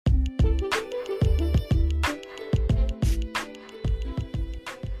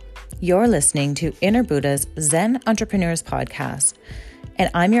You're listening to Inner Buddha's Zen Entrepreneurs Podcast,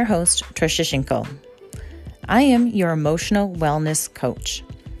 and I'm your host, Trisha Schinkel. I am your emotional wellness coach.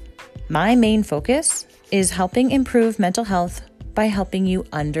 My main focus is helping improve mental health by helping you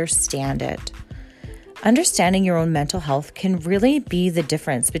understand it. Understanding your own mental health can really be the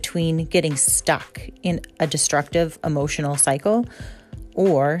difference between getting stuck in a destructive emotional cycle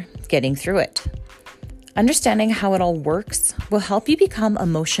or getting through it. Understanding how it all works will help you become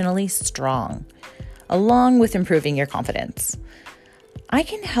emotionally strong, along with improving your confidence. I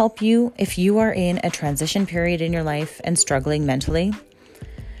can help you if you are in a transition period in your life and struggling mentally,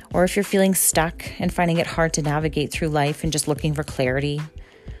 or if you're feeling stuck and finding it hard to navigate through life and just looking for clarity,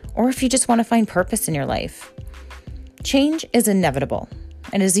 or if you just want to find purpose in your life. Change is inevitable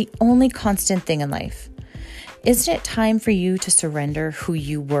and is the only constant thing in life. Isn't it time for you to surrender who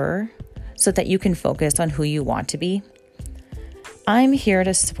you were so that you can focus on who you want to be? I'm here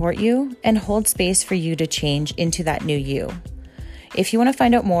to support you and hold space for you to change into that new you. If you want to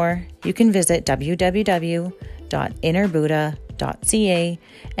find out more, you can visit www.innerbuddha.ca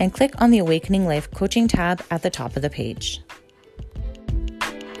and click on the Awakening Life Coaching tab at the top of the page.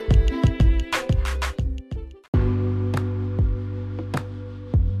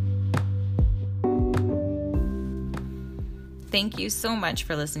 Thank you so much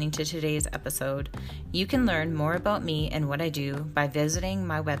for listening to today's episode. You can learn more about me and what I do by visiting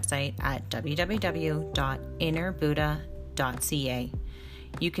my website at www.innerbuddha.ca.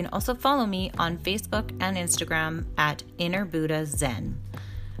 You can also follow me on Facebook and Instagram at InnerBuddhaZen.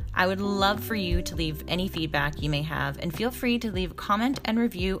 I would love for you to leave any feedback you may have, and feel free to leave a comment and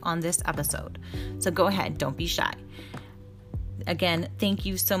review on this episode. So go ahead, don't be shy. Again, thank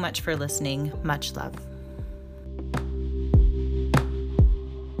you so much for listening. Much love.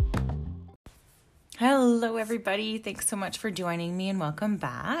 Hello, everybody. Thanks so much for joining me and welcome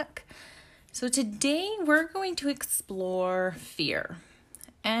back. So today we're going to explore fear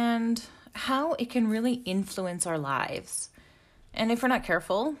and how it can really influence our lives. And if we're not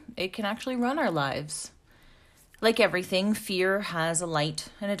careful, it can actually run our lives. Like everything, fear has a light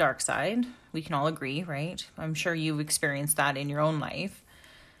and a dark side. We can all agree, right? I'm sure you've experienced that in your own life.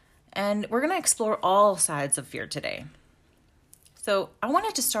 And we're going to explore all sides of fear today. So I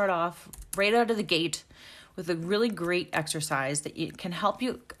wanted to start off right out of the gate with a really great exercise that can help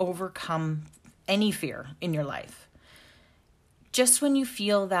you overcome any fear in your life. Just when you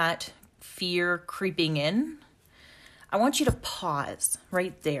feel that fear creeping in, I want you to pause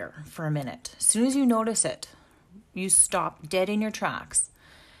right there for a minute. As soon as you notice it, you stop dead in your tracks.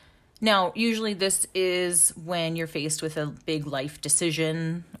 Now, usually this is when you're faced with a big life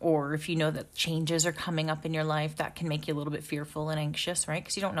decision, or if you know that changes are coming up in your life, that can make you a little bit fearful and anxious, right?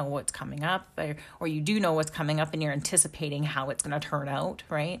 Because you don't know what's coming up, or you do know what's coming up and you're anticipating how it's going to turn out,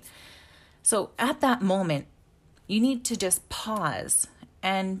 right? So at that moment, you need to just pause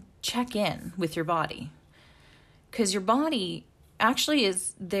and check in with your body, because your body actually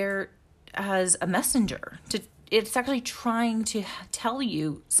is there as a messenger it's actually trying to tell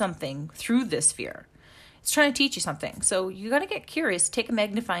you something through this fear. It's trying to teach you something. So you got to get curious, take a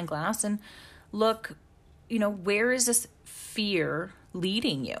magnifying glass and look, where is this fear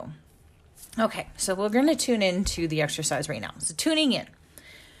leading you? Okay, so we're going to tune into the exercise right now. So tuning in.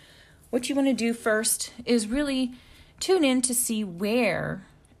 What you want to do first is really tune in to see where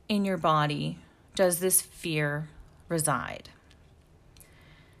in your body does this fear reside.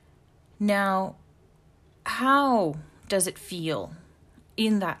 Now, how does it feel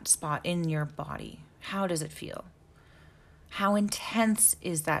in that spot in your body? How does it feel? How intense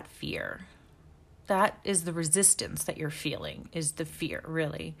is that fear? That is the resistance that you're feeling, is the fear,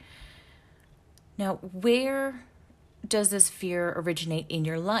 really. Now, where does this fear originate in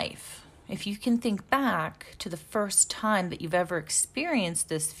your life? If you can think back to the first time that you've ever experienced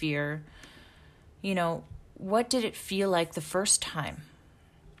this fear, what did it feel like the first time?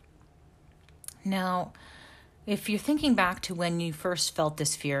 Now, if you're thinking back to when you first felt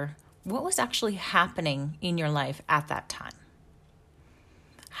this fear, what was actually happening in your life at that time?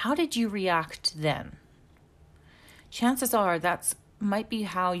 How did you react then? Chances are that might be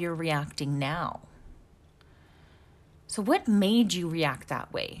how you're reacting now. So what made you react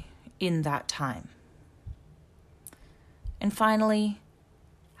that way in that time? And finally,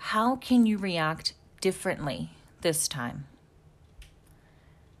 how can you react differently this time?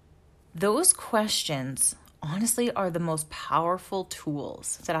 Those questions honestly are the most powerful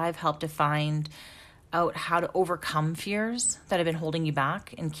tools that I've helped to find out how to overcome fears that have been holding you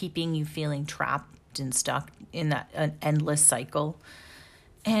back and keeping you feeling trapped and stuck in that an endless cycle.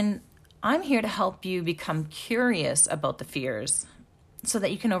 And I'm here to help you become curious about the fears so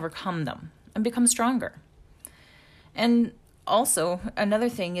that you can overcome them and become stronger. And also, another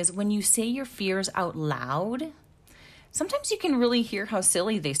thing is when you say your fears out loud, sometimes you can really hear how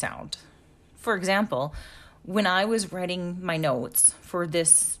silly they sound. For example, when I was writing my notes for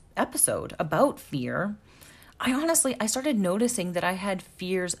this episode about fear, I started noticing that I had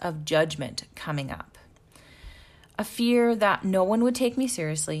fears of judgment coming up. A fear that no one would take me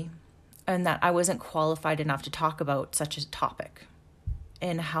seriously and that I wasn't qualified enough to talk about such a topic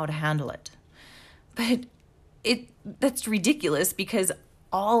and how to handle it. But that's ridiculous because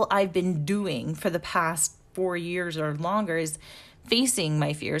all I've been doing for the past 4 years or longer is facing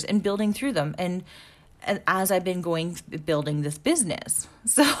my fears and building through them. And as I've been building this business.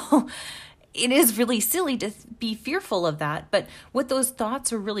 So it is really silly to be fearful of that. But what those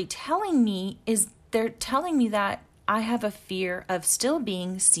thoughts are really telling me is they're telling me that I have a fear of still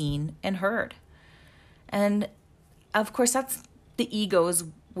being seen and heard. And of course, that's the ego's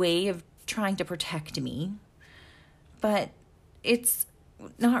way of trying to protect me. But it's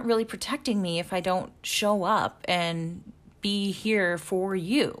not really protecting me if I don't show up and be here for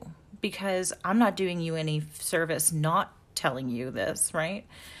you, because I'm not doing you any service not telling you this, right?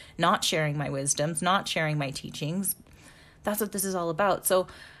 Not sharing my wisdoms, not sharing my teachings. That's what this is all about. So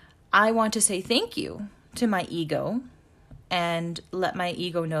I want to say thank you to my ego and let my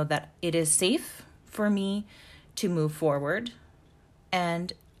ego know that it is safe for me to move forward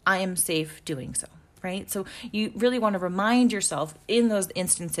and I am safe doing so, right? So you really want to remind yourself in those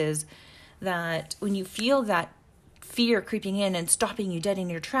instances that when you feel that fear creeping in and stopping you dead in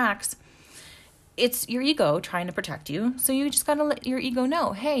your tracks, it's your ego trying to protect you. So you just got to let your ego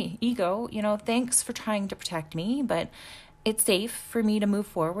know, hey, ego, thanks for trying to protect me, but it's safe for me to move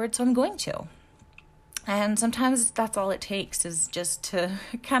forward, so I'm going to. And sometimes that's all it takes, is just to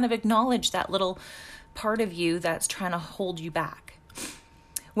kind of acknowledge that little part of you that's trying to hold you back.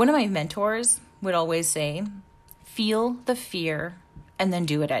 One of my mentors would always say, feel the fear and then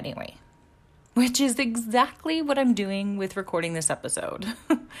do it anyway, which is exactly what I'm doing with recording this episode.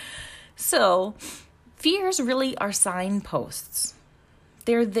 So fears really are signposts.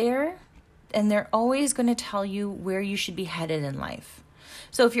 They're there and they're always going to tell you where you should be headed in life.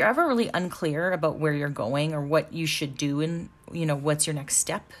 So if you're ever really unclear about where you're going or what you should do and, what's your next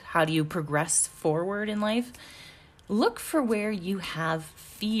step, how do you progress forward in life, look for where you have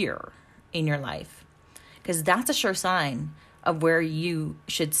fear in your life, because that's a sure sign of where you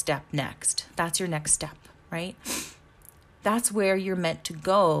should step next. That's your next step, right? That's where you're meant to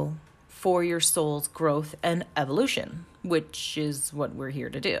go for your soul's growth and evolution, which is what we're here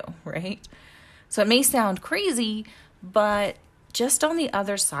to do, right? So it may sound crazy, but just on the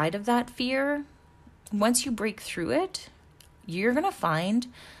other side of that fear, once you break through it, you're going to find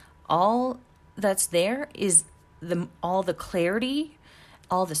all that's there is all the clarity,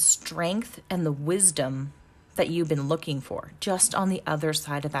 all the strength, and the wisdom that you've been looking for just on the other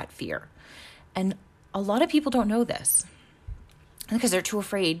side of that fear. And a lot of people don't know this because they're too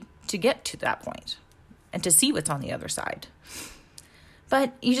afraid to get to that point and to see what's on the other side.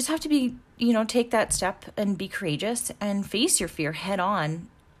 But you just have to be, take that step and be courageous and face your fear head on,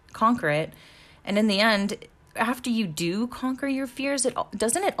 conquer it. And in the end, after you do conquer your fears,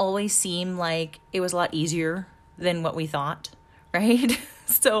 doesn't it always seem like it was a lot easier than what we thought, right?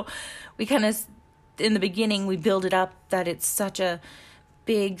 So we kind of, in the beginning, we build it up that it's such a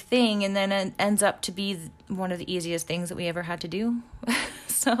big thing, and then it ends up to be one of the easiest things that we ever had to do.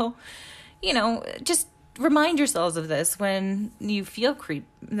 So, just remind yourselves of this when you feel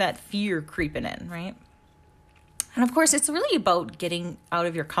that fear creeping in, right? And of course, it's really about getting out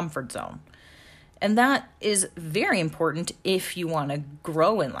of your comfort zone. And that is very important if you want to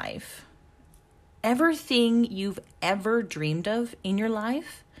grow in life. Everything you've ever dreamed of in your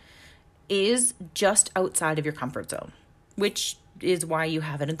life is just outside of your comfort zone, which is why you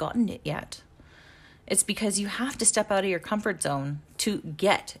haven't gotten it yet. It's because you have to step out of your comfort zone to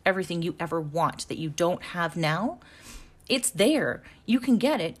get everything you ever want that you don't have now. It's there. You can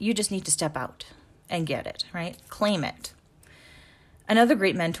get it. You just need to step out and get it, right? Claim it. Another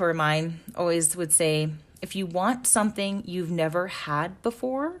great mentor of mine always would say, if you want something you've never had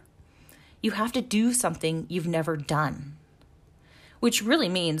before, you have to do something you've never done, which really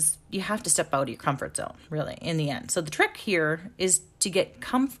means you have to step out of your comfort zone, really, in the end. So the trick here is to get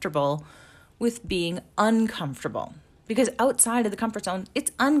comfortable with being uncomfortable, because outside of the comfort zone,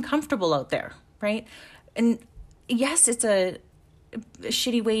 it's uncomfortable out there, right? And yes, it's a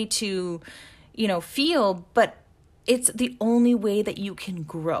shitty way to, feel, but it's the only way that you can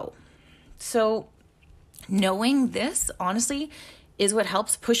grow. So knowing this, honestly, is what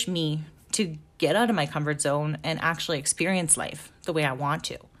helps push me to get out of my comfort zone and actually experience life the way I want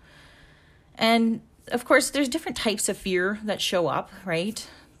to. And of course, there's different types of fear that show up, right?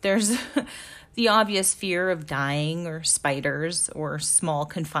 There's the obvious fear of dying or spiders or small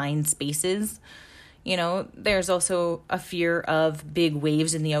confined spaces. There's also a fear of big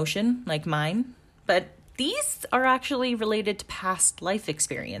waves in the ocean, like mine. But these are actually related to past life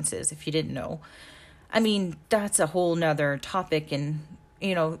experiences, if you didn't know. I mean, that's a whole nother topic. And,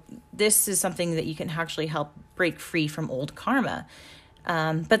 this is something that you can actually help break free from old karma.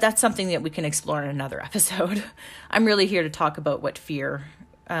 But that's something that we can explore in another episode. I'm really here to talk about what fear,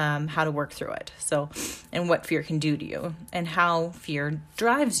 how to work through it. And what fear can do to you and how fear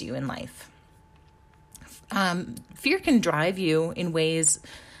drives you in life. Fear can drive you in ways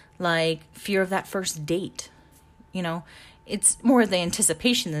like fear of that first date. It's more the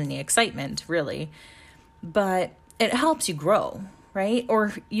anticipation than the excitement, really. But it helps you grow, right?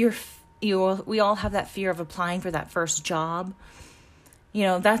 Or we all have that fear of applying for that first job.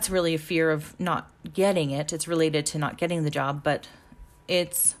 That's really a fear of not getting it. It's related to not getting the job, but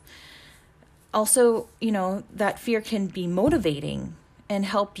it's also, that fear can be motivating and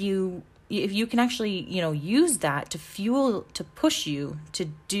help you. If you can actually, use that to fuel, to push you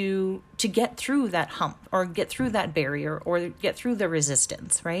to get through that hump or get through that barrier or get through the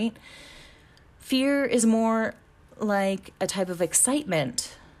resistance, right? Fear is more like a type of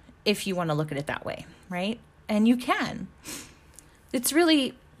excitement if you want to look at it that way, right? And you can. It's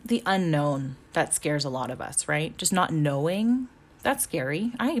really the unknown that scares a lot of us, right? Just not knowing, that's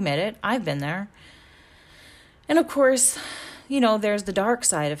scary. I admit it. I've been there. And of course, there's the dark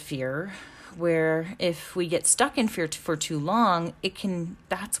side of fear, where if we get stuck in fear for too long,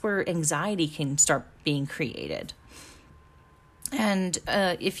 that's where anxiety can start being created. And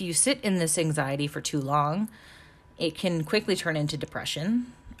if you sit in this anxiety for too long, it can quickly turn into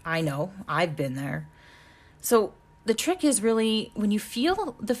depression. I know, I've been there. So the trick is really, when you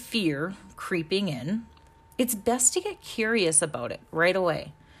feel the fear creeping in, it's best to get curious about it right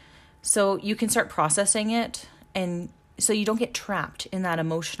away. So you can start processing it, and so you don't get trapped in that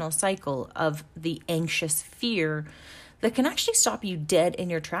emotional cycle of the anxious fear that can actually stop you dead in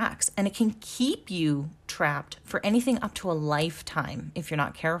your tracks. And it can keep you trapped for anything up to a lifetime if you're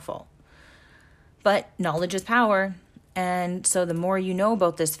not careful. But knowledge is power. And so the more you know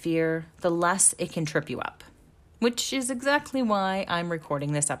about this fear, the less it can trip you up, which is exactly why I'm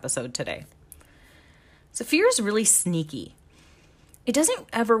recording this episode today. So fear is really sneaky. It doesn't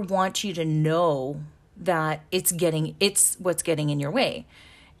ever want you to know that it's what's getting in your way.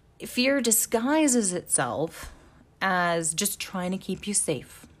 Fear disguises itself as just trying to keep you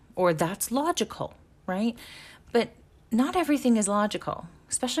safe, or that's logical, right? But not everything is logical,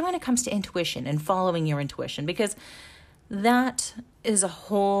 especially when it comes to intuition and following your intuition, because that is a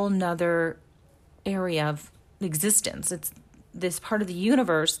whole nother area of existence. It's this part of the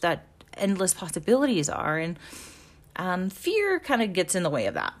universe that endless possibilities are, and fear kind of gets in the way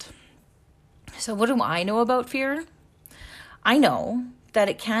of that. So what do I know about fear? I know that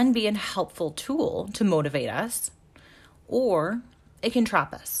it can be a helpful tool to motivate us, or it can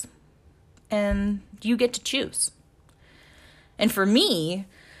trap us. And you get to choose. And for me,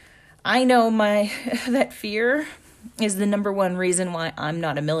 I know that fear is the number one reason why I'm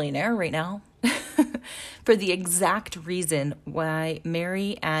not a millionaire right now. For the exact reason why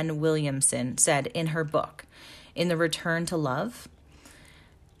Mary Ann Williamson said in her book, In the Return to Love.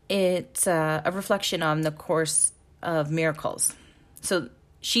 It's a reflection on the Course of Miracles. So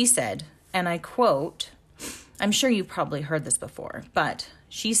she said, and I quote, I'm sure you've probably heard this before, but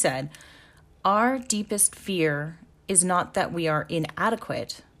she said, "Our deepest fear is not that we are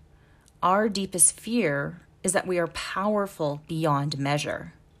inadequate. Our deepest fear is that we are powerful beyond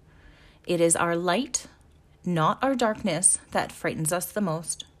measure. It is our light, not our darkness, that frightens us the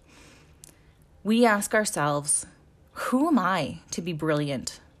most. We ask ourselves, who am I to be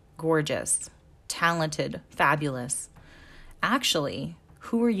brilliant, gorgeous, talented, fabulous? Actually,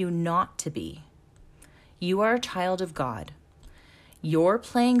 who are you not to be? You are a child of God. Your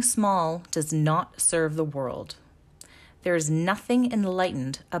playing small does not serve the world. There is nothing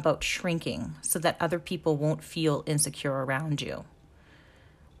enlightened about shrinking so that other people won't feel insecure around you.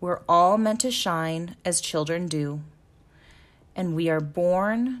 We're all meant to shine as children do, and we are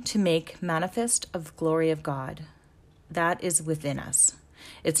born to make manifest of the glory of God. That is within us.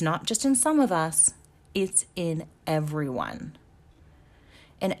 It's not just in some of us, it's in everyone.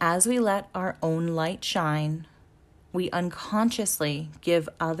 And as we let our own light shine, we unconsciously give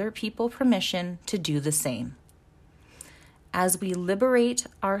other people permission to do the same. As we liberate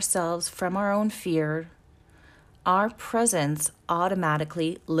ourselves from our own fear, our presence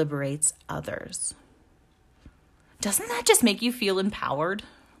automatically liberates others. Doesn't that just make you feel empowered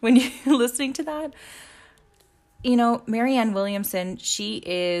when you're listening to that? You know, Marianne Williamson, she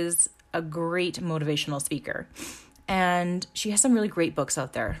is a great motivational speaker. And she has some really great books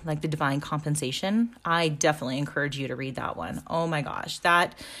out there, like The Divine Compensation. I definitely encourage you to read that one. Oh my gosh.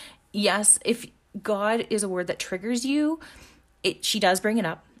 Yes, if God is a word that triggers you, she does bring it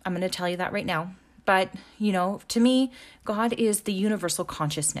up. I'm going to tell you that right now. But, you know, to me, God is the universal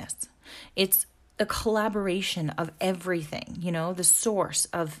consciousness. It's a collaboration of everything, you know, the source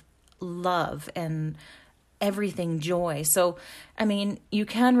of love and everything, joy. So, I mean, you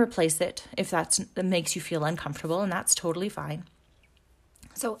can replace it if that makes you feel uncomfortable, and that's totally fine.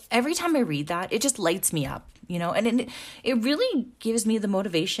 So every time I read that, it just lights me up, you know, and it really gives me the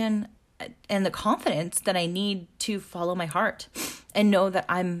motivation and the confidence that I need to follow my heart and know that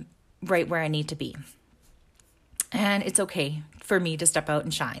I'm right where I need to be. And it's okay for me to step out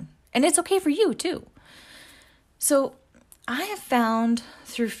and shine. And it's okay for you too. So I have found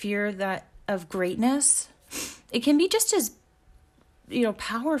through fear that of greatness, it can be just as, you know,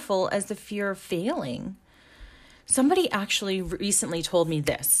 powerful as the fear of failing. Somebody actually recently told me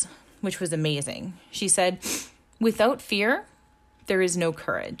this, which was amazing. She said, without fear, there is no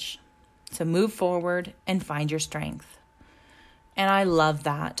courage. So move forward and find your strength. And I love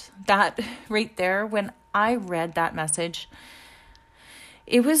that. That right there, when I read that message,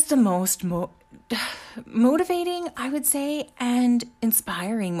 it was the most motivating, I would say, and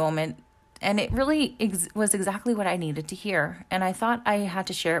inspiring moment. And it really was exactly what I needed to hear. And I thought I had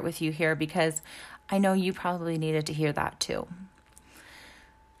to share it with you here because I know you probably needed to hear that too.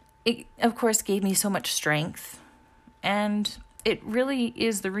 It, of course, gave me so much strength. And it really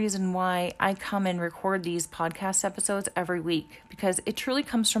is the reason why I come and record these podcast episodes every week, because it truly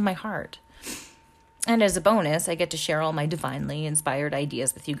comes from my heart. And as a bonus, I get to share all my divinely inspired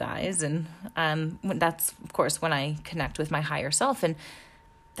ideas with you guys. And that's, of course, when I connect with my higher self. And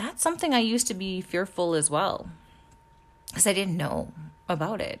that's something I used to be fearful as well, because I didn't know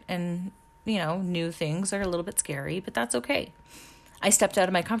about it. And, you know, new things are a little bit scary, but that's okay. I stepped out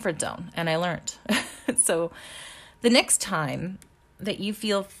of my comfort zone and I learned. So the next time that you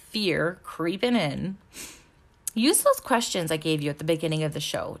feel fear creeping in, use those questions I gave you at the beginning of the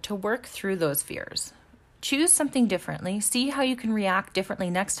show to work through those fears. Choose something differently. See how you can react differently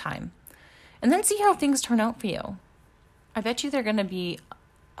next time. And then see how things turn out for you. I bet you they're going to be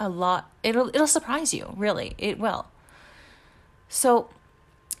a lot. It'll surprise you, really. It will. So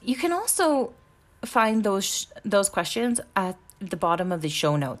you can also find those questions at the bottom of the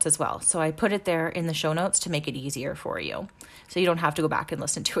show notes as well. So I put it there in the show notes to make it easier for you. So you don't have to go back and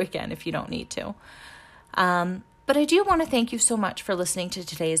listen to it again if you don't need to. But I do want to thank you so much for listening to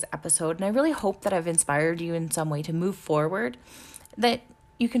today's episode. And I really hope that I've inspired you in some way to move forward, that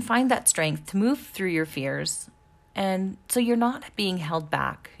you can find that strength to move through your fears. And so you're not being held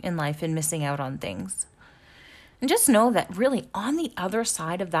back in life and missing out on things. And just know that really on the other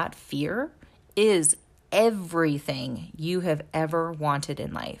side of that fear is everything you have ever wanted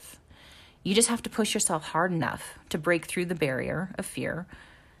in life. You just have to push yourself hard enough to break through the barrier of fear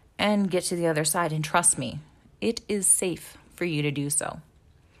and get to the other side. And trust me, it is safe for you to do so.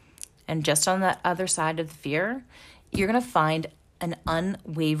 And just on that other side of the fear, you're going to find an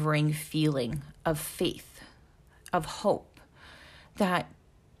unwavering feeling of faith, of hope,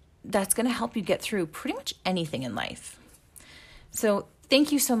 that's going to help you get through pretty much anything in life. So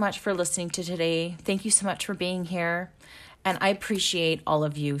thank you so much for listening to today. Thank you so much for being here. And I appreciate all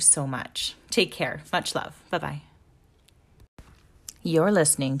of you so much. Take care. Much love. Bye-bye. You're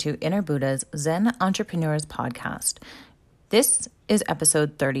listening to Inner Buddha's Zen Entrepreneurs Podcast. This is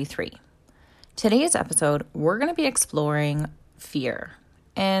episode 33. Today's episode, we're going to be exploring fear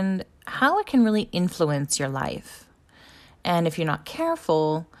and how it can really influence your life. And if you're not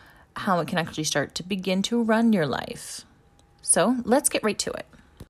careful, how it can actually start to begin to run your life. So let's get right to it.